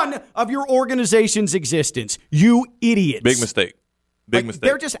one of your organization's existence. You idiots. Big mistake. Big mistake.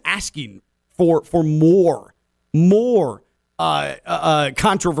 They're just asking for more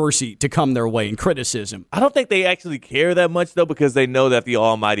controversy to come their way and criticism. I don't think they actually care that much, though, because they know that the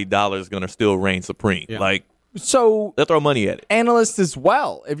almighty dollar is going to still reign supreme. So they'll throw money at it. Analysts as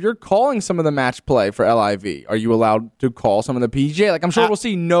well. If you're calling some of the match play for LIV, are you allowed to call some of the PGA? Like, I'm sure we'll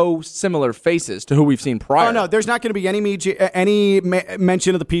see no similar faces to who we've seen prior. Oh, no, there's not going to be any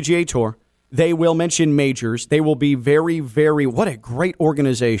mention of the PGA Tour. They will mention majors. They will be very, very, what a great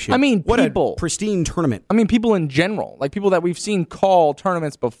organization. I mean, what people. A pristine tournament. I mean, people in general, like people that we've seen call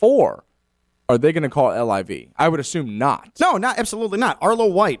tournaments before. Are they going to call it LIV? I would assume not. No, absolutely not. Arlo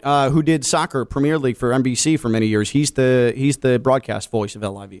White, who did soccer Premier League for NBC for many years, he's the broadcast voice of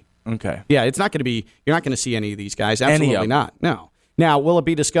LIV. Okay. Yeah, it's not going to be. You're not going to see any of these guys. Absolutely not. No. Now, will it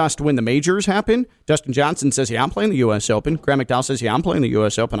be discussed when the majors happen? Dustin Johnson says, "Yeah, I'm playing the U.S. Open." Graham McDowell says, "Yeah, I'm playing the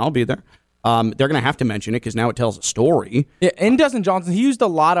U.S. Open. I'll be there." They're going to have to mention it because now it tells a story. Yeah, and Dustin Johnson, he used a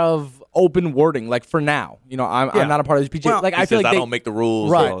lot of open wording, like for now. You know, I'm not a part of this PGA. Well, like I feel like I don't make the rules.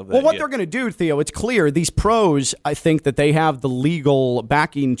 Right. All of that. Well, what they're going to do, Theo, it's clear. These pros, I think that they have the legal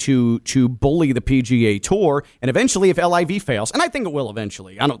backing to bully the PGA Tour, and eventually, if LIV fails, and I think it will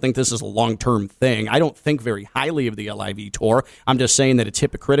eventually. I don't think this is a long-term thing. I don't think very highly of the LIV Tour. I'm just saying that it's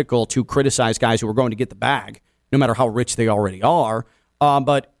hypocritical to criticize guys who are going to get the bag, no matter how rich they already are.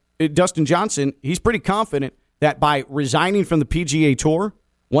 But Dustin Johnson, he's pretty confident that by resigning from the PGA Tour,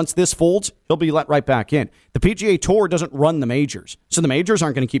 once this folds, he'll be let right back in. The PGA Tour doesn't run the majors, so the majors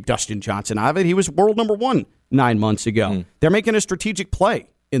aren't going to keep Dustin Johnson out of it. He was world number 1 9 months ago. They're making a strategic play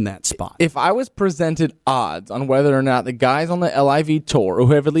in that spot. If I was presented odds on whether or not the guys on the LIV Tour,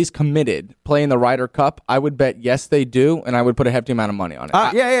 who have at least committed, play in the Ryder Cup, I would bet yes they do, and I would put a hefty amount of money on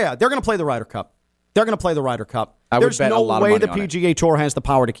it. Yeah. They're going to play the Ryder Cup. They're going to play the Ryder Cup. There's bet no a lot way of the money on PGA Tour has the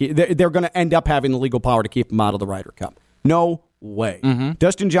power to keep. They're going to end up having the legal power to keep them out of the Ryder Cup. No way.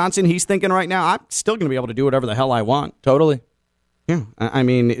 Dustin Johnson, he's thinking right now, I'm still going to be able to do whatever the hell I want. Totally. Yeah, I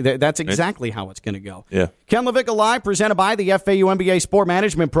mean, that's exactly how it's going to go. Yeah. Ken LaVicka Live, presented by the FAU MBA Sport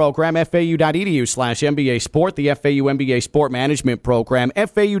Management Program, FAU.edu/MBA Sport, the FAU MBA Sport Management Program,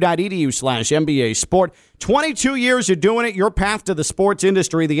 FAU.edu/MBA Sport. 22 years of doing it, your path to the sports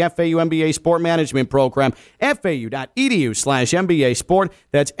industry, the FAU MBA Sport Management Program, FAU.edu/MBA Sport.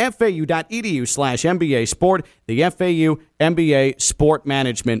 That's FAU.edu/MBA Sport, the FAU MBA Sport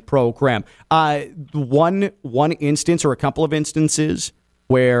Management Program. One instance or a couple of instances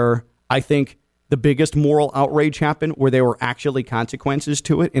where I think the biggest moral outrage happened, where there were actually consequences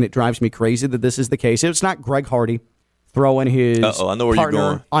to it, and it drives me crazy that this is the case. It's not Greg Hardy throwing his I know where you're going.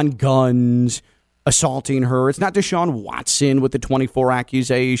 partner on guns, assaulting her. It's not Deshaun Watson with the 24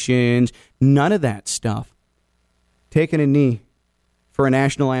 accusations. None of that stuff. Taking a knee for a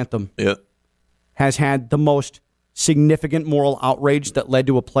national anthem has had the most significant moral outrage that led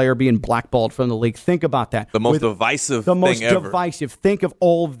to a player being blackballed from the league. Think about that. The most divisive thing ever. Think of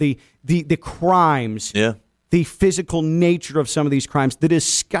all of the crimes, the physical nature of some of these crimes, the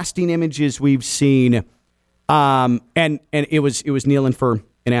disgusting images we've seen, and it was kneeling for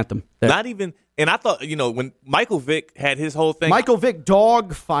an anthem. Not even. And I thought, when Michael Vick had his whole thing. Michael Vick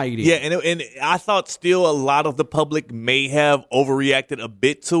dog fighting. Yeah, and I thought still a lot of the public may have overreacted a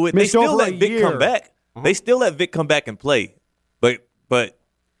bit to it. They still let Vick come back. They still let Vick come back and play. But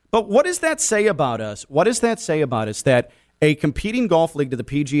what does that say about us? What does that say about us that a competing golf league to the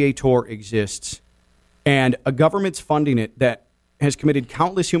PGA Tour exists and a government's funding it that has committed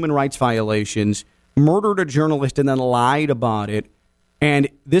countless human rights violations, murdered a journalist and then lied about it, and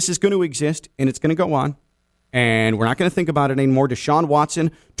this is going to exist, and it's going to go on, and we're not going to think about it anymore. Deshaun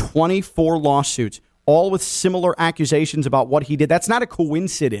Watson, 24 lawsuits, all with similar accusations about what he did. That's not a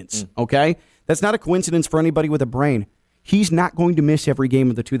coincidence, okay? That's not a coincidence for anybody with a brain. He's not going to miss every game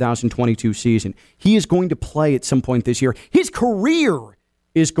of the 2022 season. He is going to play at some point this year. His career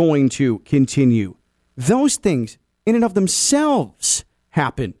is going to continue. Those things in and of themselves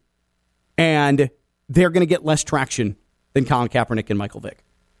happen. And they're going to get less traction than Colin Kaepernick and Michael Vick.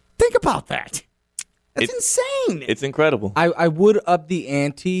 Think about that. That's insane. It's incredible. I would up the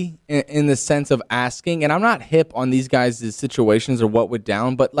ante in the sense of asking, and I'm not hip on these guys' situations or what went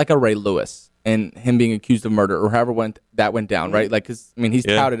down, but like a Ray Lewis and him being accused of murder or however that went down, right? Like, cause, I mean, he's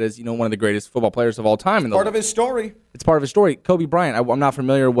touted as, one of the greatest football players of all time. Part of his story. It's part of his story. Kobe Bryant, I'm not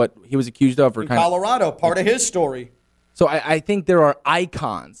familiar what he was accused of. In Colorado, part of his story. So I think there are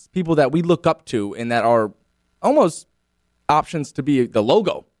icons, people that we look up to and that are almost options to be the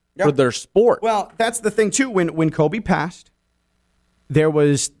logo for their sport. Well, that's the thing, too. When Kobe passed, there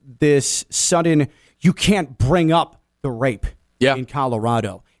was this sudden, you can't bring up the rape in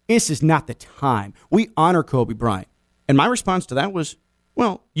Colorado. This is not the time. We honor Kobe Bryant. And my response to that was,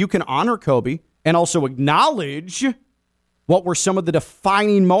 well, you can honor Kobe and also acknowledge what were some of the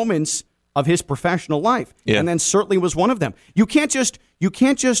defining moments of his professional life. Yeah. And then certainly was one of them. You can't just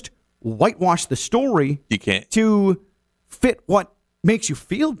whitewash the story to fit what makes you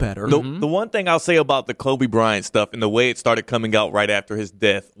feel better. The one thing I'll say about the Kobe Bryant stuff and the way it started coming out right after his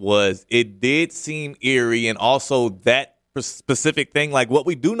death was it did seem eerie, and also that specific thing, like what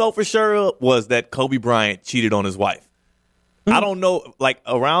we do know for sure was that Kobe Bryant cheated on his wife. I don't know, like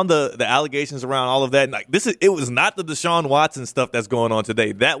around the allegations around all of that, like it was not the Deshaun Watson stuff that's going on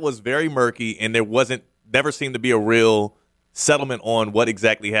today. That was very murky, and there never seemed to be a real settlement on what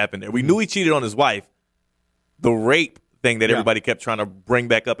exactly happened there. We knew he cheated on his wife. The rape thing that everybody kept trying to bring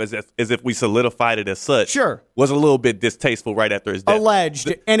back up as if we solidified it as such was a little bit distasteful right after his death.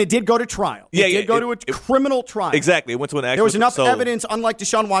 Alleged, and it did go to trial. It did go to a criminal trial. Exactly. It went to an actual. There was enough evidence, unlike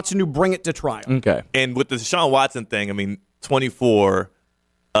Deshaun Watson, to bring it to trial. Okay. And with the Deshaun Watson thing, I mean, 24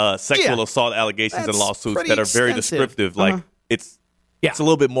 sexual assault allegations and lawsuits that are very descriptive. Like it's a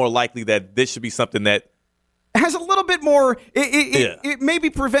little bit more likely that this should be something that has a little bit more. It maybe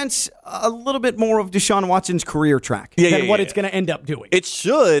prevents a little bit more of Deshaun Watson's career track than what it's going to end up doing. It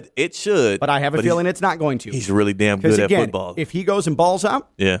should. But I have a feeling it's not going to. He's really damn good at football. If he goes and balls out,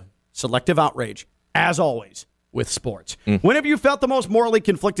 selective outrage, as always, with sports. When have you felt the most morally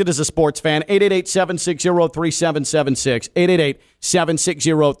conflicted as a sports fan? 888-760-3776.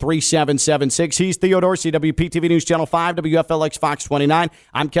 888-760-3776. He's Theo Dorsey, WPTV News Channel 5, WFLX Fox 29.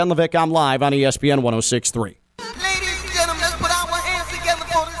 I'm Ken Levick. I'm live on ESPN 106.3.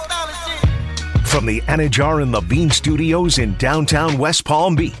 From the Anajar and Levine Studios in downtown West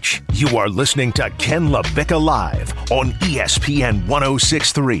Palm Beach, you are listening to Ken LaVicka Live on ESPN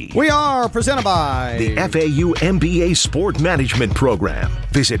 106.3. We are presented by the FAU MBA Sport Management Program.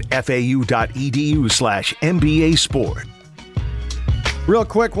 Visit fau.edu/MBA Sport. Real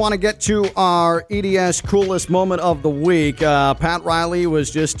quick, want to get to our EDS coolest moment of the week. Pat Riley was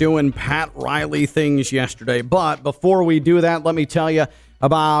just doing Pat Riley things yesterday. But before we do that, let me tell you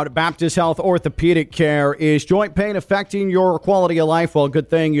about Baptist Health Orthopedic Care. Is joint pain affecting your quality of life? Well,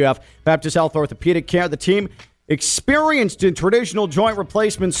 good thing you have Baptist Health Orthopedic Care. The team experienced in traditional joint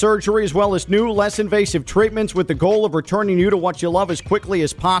replacement surgery as well as new, less invasive treatments with the goal of returning you to what you love as quickly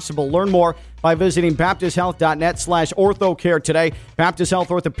as possible. Learn more by visiting baptisthealth.net/orthocare today. Baptist Health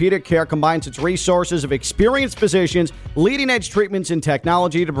Orthopedic Care combines its resources of experienced physicians, leading-edge treatments, and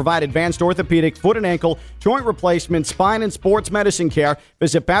technology to provide advanced orthopedic, foot and ankle, joint replacement, spine, and sports medicine care.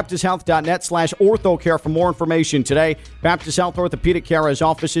 Visit baptisthealth.net/orthocare for more information today. Baptist Health Orthopedic Care has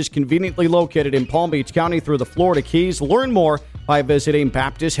offices conveniently located in Palm Beach County through the Florida Keys. Learn more by visiting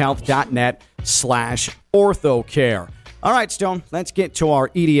baptisthealth.net/orthocare. All right, Stone, let's get to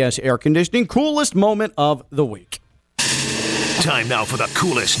our EDS air conditioning coolest moment of the week. Time now for the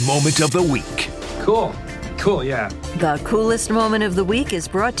coolest moment of the week. Cool, yeah. The coolest moment of the week is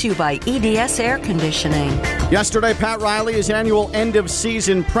brought to you by EDS Air Conditioning. Yesterday, Pat Riley, his annual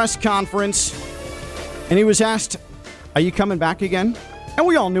end-of-season press conference, and he was asked, are you coming back again? And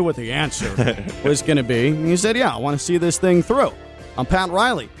we all knew what the answer was going to be. And he said, yeah, I want to see this thing through. I'm Pat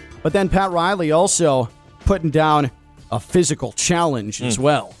Riley. But then Pat Riley also putting down a physical challenge as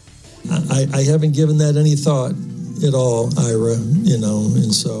well. I haven't given that any thought at all, Ira,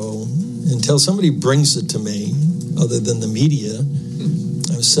 and so until somebody brings it to me, other than the media,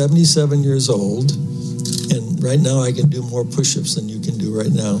 I'm 77 years old, and right now I can do more push-ups than you can do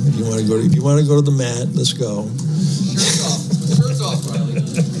right now. If you want to go to the mat, let's go. Shirts off, Riley.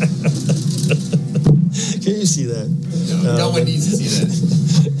 Can you see that? No one needs to see that.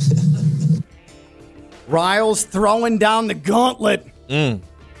 Riles throwing down the gauntlet.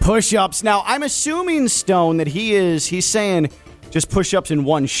 Push-ups. Now, I'm assuming, Stone, that he's saying just push-ups in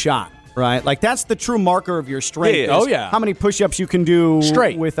one shot, right? Like, that's the true marker of your strength. Yeah. Oh, yeah. How many push-ups you can do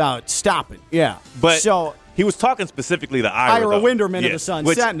straight without stopping. Yeah. But so he was talking specifically to Ira Winderman of the Sun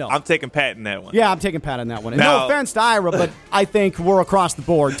Sentinel. I'm taking Pat in that one. Yeah, I'm taking Pat on that one. And Now, no offense to Ira, but I think we're across the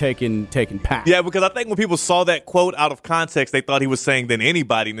board taking Pat. Yeah, because I think when people saw that quote out of context, they thought he was saying than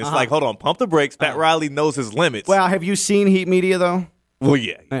anybody. And it's like, hold on, pump the brakes. Pat Riley knows his limits. Well, have you seen Heat Media, though? Well,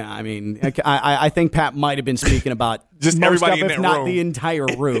 yeah. Yeah, I mean, I think Pat might have been speaking about just most everybody of, in if that not room. the entire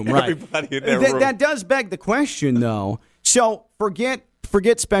room, right? Everybody in that room. That does beg the question, though. So forget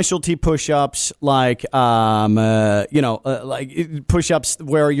specialty push-ups like like push-ups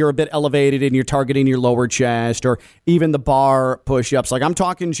where you're a bit elevated and you're targeting your lower chest, or even the bar push-ups. Like I'm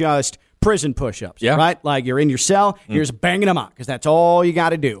talking just prison push-ups, right? Like you're in your cell, you're just banging them out because that's all you got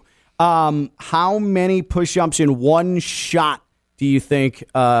to do. How many push-ups in one shot do you think,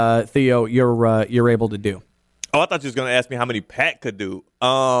 Theo, you're able to do? Oh, I thought you was going to ask me how many Pat could do.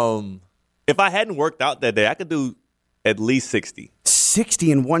 If I hadn't worked out that day, I could do at least 60.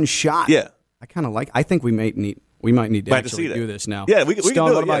 60 in one shot? Yeah. I think we might need to actually do this now. Yeah, we can Stone,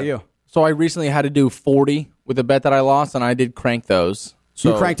 do it. what about you? So I recently had to do 40 with a bet that I lost, and I did crank those.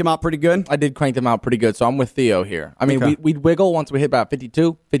 So you cranked them out pretty good? I did crank them out pretty good, so I'm with Theo here. I mean, we'd wiggle once we hit about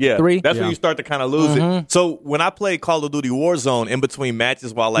 52, 53. Yeah, that's when you start to kind of lose it. So when I play Call of Duty Warzone in between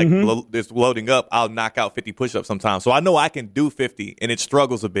matches while it's loading up, I'll knock out 50 push-ups sometimes. So I know I can do 50, and it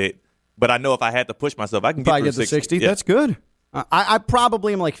struggles a bit. But I know if I had to push myself, I can get through 60. Yeah. That's good. I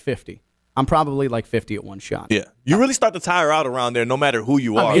probably am like 50. I'm probably like 50 at one shot. Yeah. You really start to tire out around there no matter who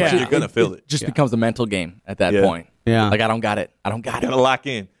you are. You're going to feel it. Just becomes a mental game at that point. Yeah. Like, I don't got it. Got to lock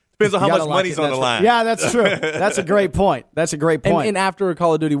in. Depends on how much money's on the line. Yeah, that's true. That's a great point. And after a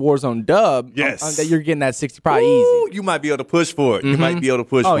Call of Duty Warzone dub, yes, you're getting that 60 probably easy. You might be able to push for it. You might be able to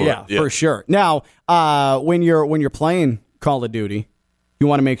push for it. Oh, yeah, for sure. Now, when you're playing Call of Duty, you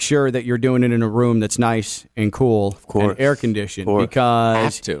want to make sure that you're doing it in a room that's nice and cool, of course, and air conditioned.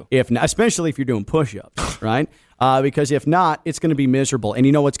 Because especially if you're doing push-ups, right? Because if not, it's going to be miserable. And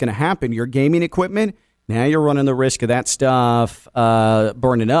you know what's going to happen? Your gaming equipment, now you're running the risk of that stuff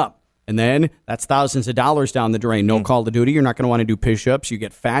burning up. And then that's thousands of dollars down the drain. No Call of Duty. You're not going to want to do push-ups. You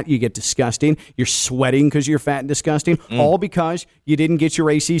get fat. You get disgusting. You're sweating because you're fat and disgusting. All because you didn't get your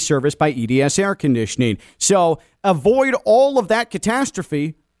AC serviced by EDS Air Conditioning. So avoid all of that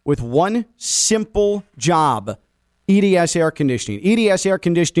catastrophe with one simple job. EDS Air Conditioning.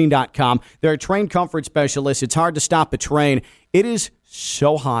 EDSAirconditioning.com. They're a trained comfort specialist. It's hard to stop a train. It is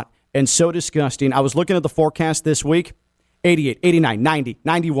so hot and so disgusting. I was looking at the forecast this week. 88, 89, 90,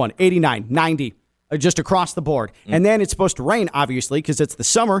 91, 89, 90, just across the board. And then it's supposed to rain, obviously, because it's the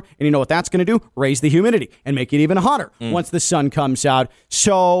summer. And you know what that's going to do? Raise the humidity and make it even hotter once the sun comes out.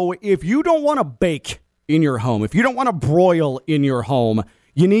 So if you don't want to bake in your home, if you don't want to broil in your home,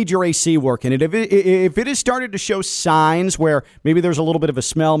 you need your AC working. And if it has started to show signs where maybe there's a little bit of a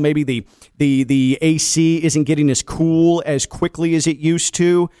smell, maybe the AC isn't getting as cool as quickly as it used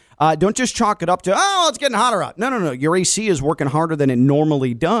to, don't just chalk it up to, it's getting hotter out. No. Your AC is working harder than it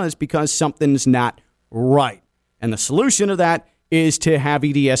normally does because something's not right. And the solution to that is to have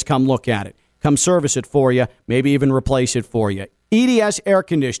EDS come look at it, come service it for you, maybe even replace it for you. EDS Air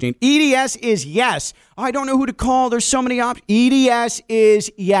Conditioning. EDS is yes. I don't know who to call. There's so many options. EDS is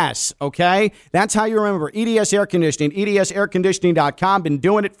yes, okay? That's how you remember. EDS Air Conditioning. EDSAirconditioning.com. Been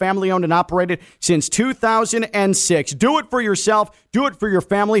doing it, family-owned and operated since 2006. Do it for yourself. Do it for your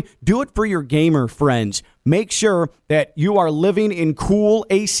family. Do it for your gamer friends. Make sure that you are living in cool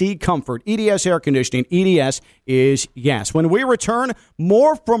AC comfort. EDS Air Conditioning. EDS is yes. When we return,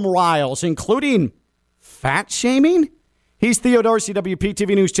 more from Riles, including fat shaming. He's Theo Dorsey,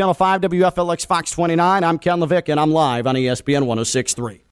 WPTV News Channel 5, WFLX Fox 29. I'm Ken LaVick, and I'm live on ESPN 106.3.